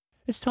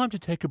It's time to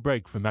take a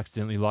break from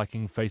accidentally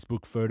liking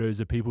Facebook photos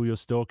of people you're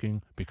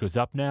stalking, because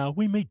up now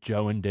we meet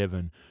Joe and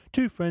Devon,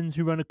 two friends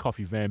who run a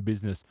coffee van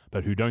business,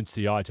 but who don't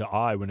see eye to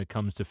eye when it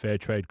comes to fair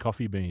trade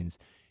coffee beans.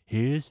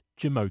 Here's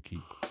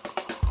Jamoki.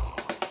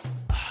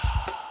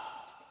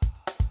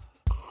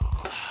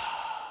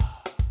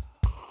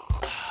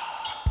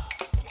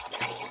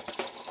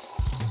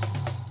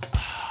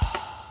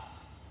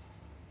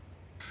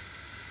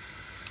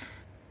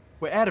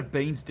 We're out of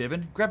beans,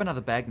 Devon. Grab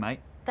another bag, mate.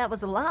 That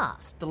was the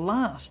last. The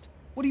last?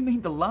 What do you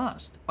mean the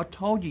last? I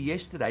told you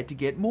yesterday to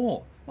get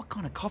more. What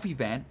kind of coffee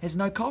van has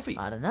no coffee?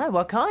 I don't know,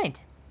 what kind?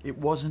 It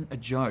wasn't a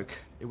joke.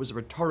 It was a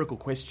rhetorical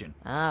question.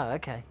 Oh,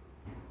 okay.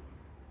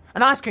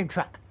 An ice cream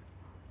truck.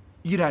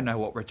 You don't know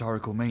what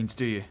rhetorical means,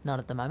 do you? Not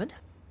at the moment.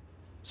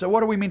 So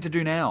what are we meant to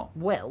do now?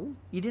 Well,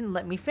 you didn't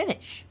let me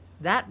finish.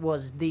 That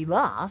was the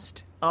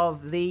last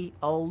of the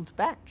old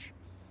batch.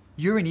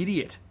 You're an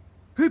idiot.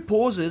 Who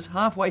pauses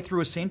halfway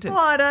through a sentence?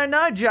 I don't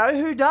know, Joe.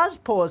 Who does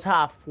pause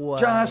halfway?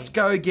 Just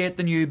go get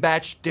the new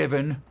batch,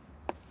 Devon.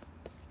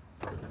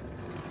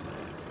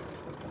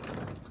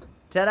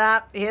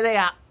 Ta-da! Here they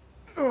are.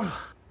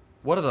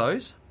 What are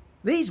those?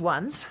 These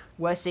ones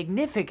were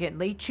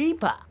significantly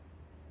cheaper.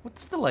 What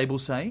does the label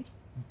say?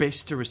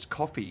 Besterous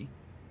Coffee.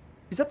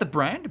 Is that the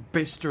brand?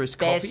 Besterous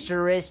Coffee?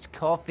 Besterous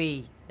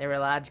Coffee. They're a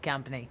large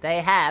company. They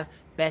have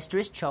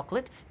Besterous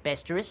Chocolate,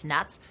 Besterous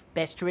Nuts,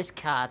 Besterous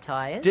Car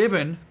Tyres.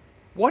 Devon,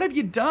 what have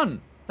you done?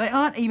 They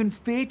aren't even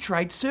fair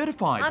trade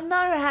certified. I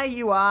know how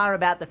you are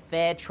about the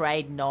fair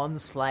trade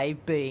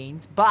non-slave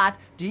beans, but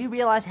do you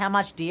realise how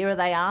much dearer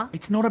they are?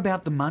 It's not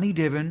about the money,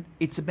 Devon.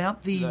 It's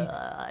about the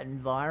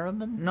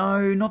Environment?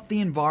 No, not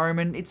the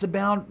environment. It's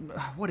about,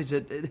 what is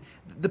it?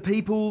 The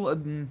people,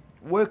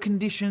 work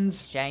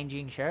conditions.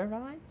 Changing show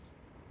rides?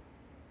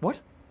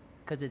 What?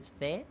 Because it's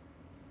fair?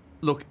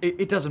 Look,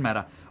 it doesn't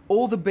matter.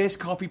 All the best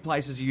coffee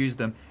places use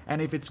them,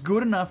 and if it's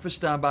good enough for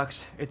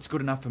Starbucks, it's good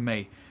enough for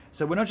me.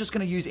 So we're not just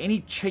going to use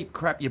any cheap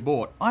crap you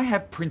bought. I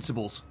have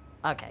principles.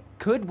 Okay,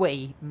 could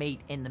we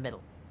meet in the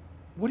middle?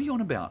 What are you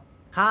on about?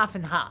 Half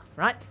and half,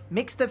 right?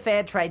 Mix the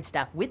fair trade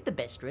stuff with the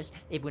Besterous.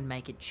 It would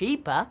make it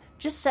cheaper.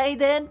 Just say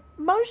they're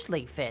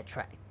mostly fair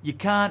trade. You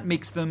can't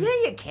mix them. Yeah,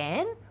 you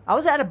can. I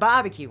was at a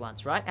barbecue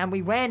once, right? And we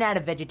ran out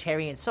of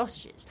vegetarian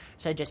sausages.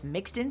 So just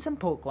mixed in some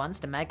pork ones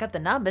to make up the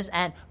numbers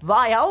and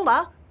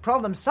Viola,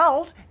 problem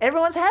solved,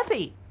 everyone's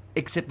happy.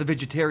 Except the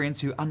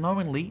vegetarians who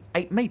unknowingly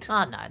ate meat.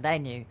 Oh no, they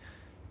knew.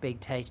 Big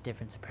taste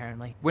difference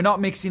apparently. We're not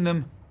mixing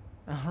them.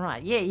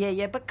 Right,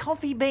 yeah, but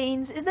coffee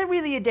beans, is there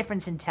really a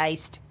difference in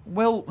taste?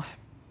 Well, of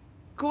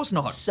course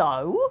not.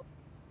 So?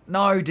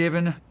 No,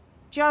 Devon.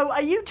 Joe,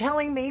 are you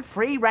telling me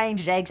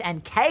free-range eggs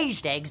and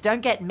caged eggs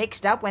don't get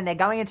mixed up when they're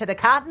going into the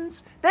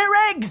cartons? They're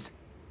eggs!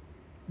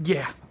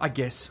 Yeah, I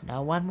guess.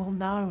 No one will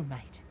know,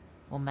 mate.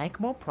 We'll make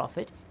more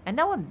profit, and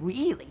no one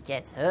really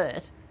gets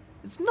hurt.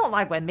 It's not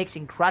like we're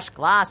mixing crushed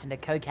glass into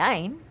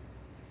cocaine.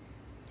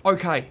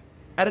 Okay,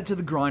 add it to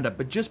the grinder,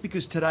 but just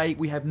because today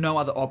we have no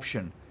other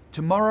option.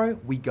 Tomorrow,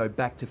 we go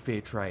back to fair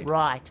trade.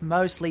 Right,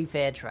 mostly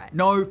fair trade.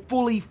 No,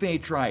 fully fair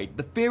trade.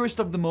 The fairest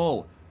of them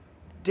all.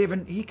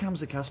 Devon, here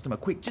comes a customer.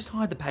 Quick, just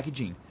hide the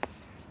packaging.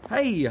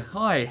 Hey,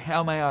 hi,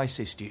 how may I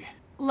assist you?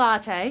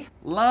 Latte.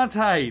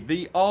 Latte,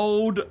 the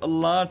old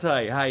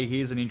latte. Hey,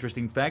 here's an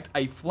interesting fact.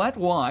 A flat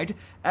white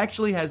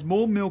actually has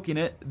more milk in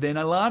it than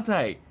a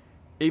latte.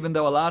 Even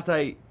though a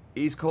latte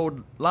is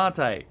called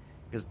latte.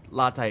 Because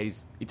latte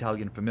is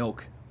Italian for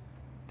milk.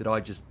 Did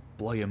I just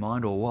blow your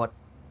mind or what?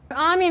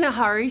 I'm in a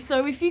hurry,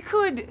 so if you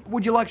could...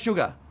 Would you like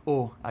sugar?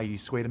 Or are you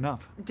sweet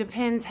enough?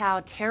 Depends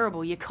how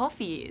terrible your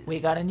coffee is. We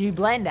got a new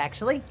blend,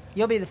 actually.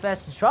 You'll be the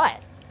first to try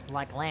it.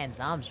 Like Lance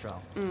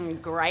Armstrong.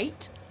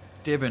 Great.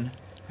 Devon,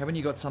 haven't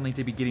you got something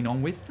to be getting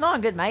on with? No,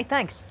 I'm good, mate,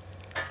 thanks.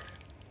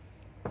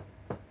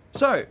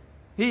 So,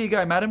 here you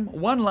go, madam.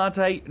 1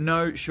 latte,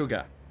 no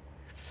sugar.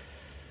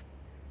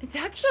 It's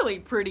actually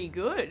pretty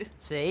good.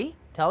 See?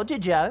 Told you,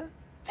 Joe.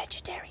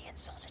 Vegetarian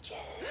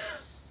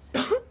sausages.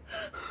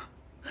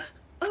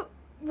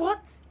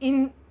 What's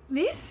in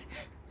this?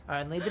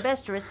 Only the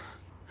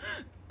Besterous.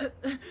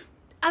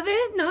 Are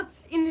there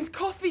nuts in this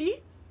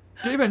coffee?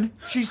 Devon,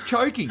 she's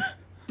choking.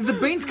 Do the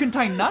beans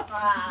contain nuts?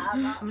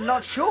 I'm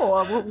not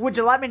sure. Would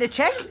you like me to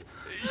check?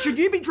 Should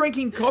you be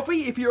drinking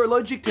coffee if you're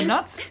allergic to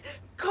nuts?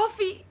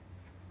 Coffee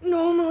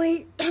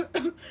normally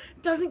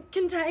doesn't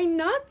contain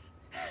nuts.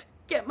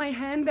 Get my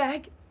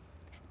handbag.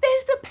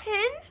 There's the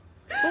pen.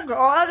 Oh,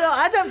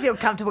 I don't feel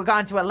comfortable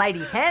going through a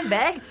lady's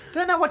handbag.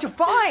 Don't know what you'll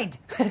find.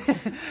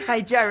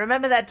 Hey, Joe,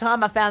 remember that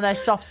time I found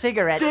those soft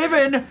cigarettes?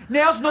 Devon,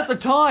 now's not the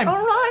time. All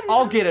right.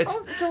 I'll get it.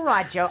 Oh, it's all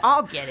right, Joe.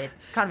 I'll get it.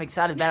 Kind of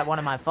excited about what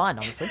I might find,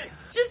 honestly.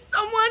 Just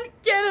someone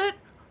get it.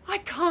 I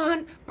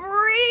can't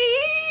breathe.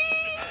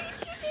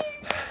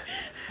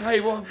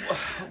 Hey,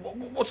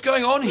 what's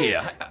going on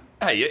here?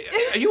 Hey,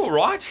 are you all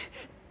right?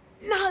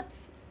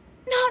 Nuts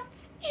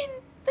in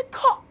the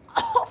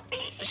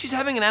coffee. She's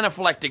having an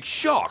anaphylactic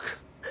shock.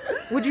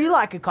 Would you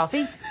like a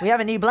coffee? We have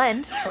a new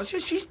blend.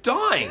 She's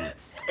dying.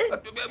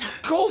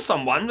 Call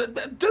someone.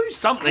 Do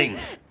something.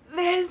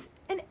 There's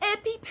an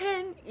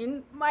EpiPen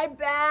in my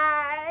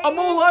bag. I'm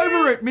all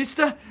over it,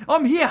 mister.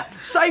 I'm here,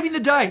 saving the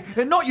day.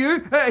 Not you.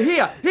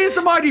 Here's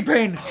the mighty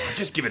pen.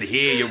 Just give it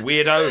here, you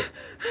weirdo.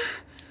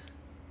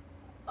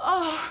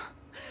 Oh,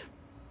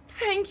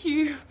 thank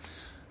you.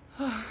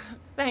 Oh,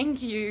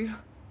 thank you.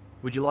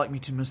 Would you like me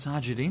to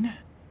massage it in?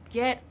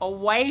 Get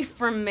away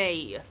from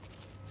me.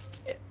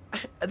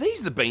 Are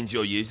these the beans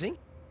you're using?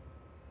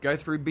 Go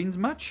through bins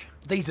much?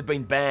 These have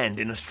been banned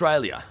in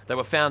Australia. They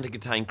were found to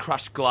contain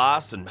crushed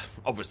glass and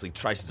obviously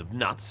traces of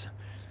nuts.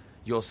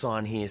 Your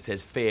sign here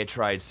says fair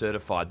trade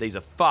certified. These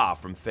are far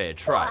from fair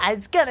trade. Well,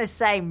 it's going to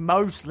say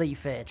mostly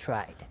fair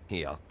trade.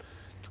 Here,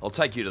 I'll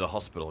take you to the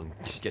hospital and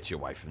get you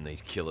away from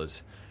these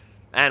killers.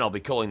 And I'll be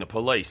calling the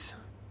police.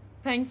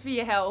 Thanks for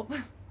your help.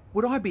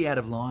 Would I be out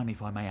of line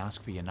if I may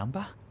ask for your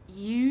number?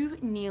 You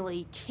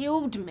nearly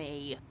killed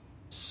me.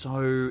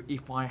 So,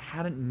 if I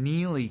hadn't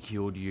nearly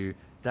killed you,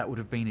 that would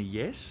have been a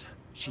yes?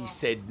 She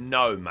said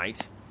no,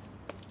 mate.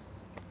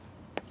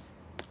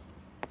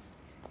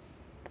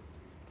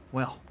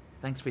 Well,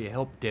 thanks for your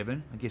help,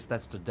 Devon. I guess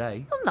that's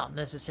today. Well, not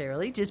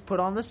necessarily. Just put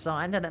on the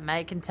sign that it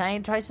may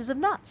contain traces of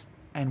nuts.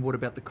 And what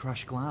about the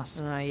crushed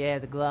glass? Oh, yeah,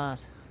 the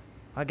glass.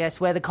 I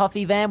guess we're the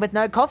coffee van with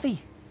no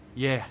coffee.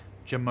 Yeah,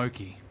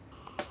 Jamoki.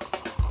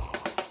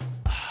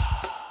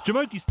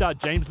 Jamoki starred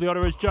James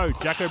Liotta as Joe,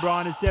 Jack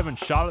O'Brien as Devon,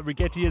 Charlotte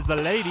Rigetti as the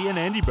lady, and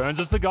Andy Burns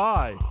as the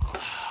guy.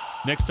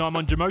 Next time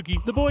on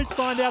Jamoki, the boys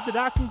find out that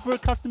asking for a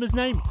customer's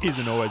name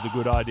isn't always a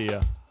good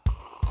idea.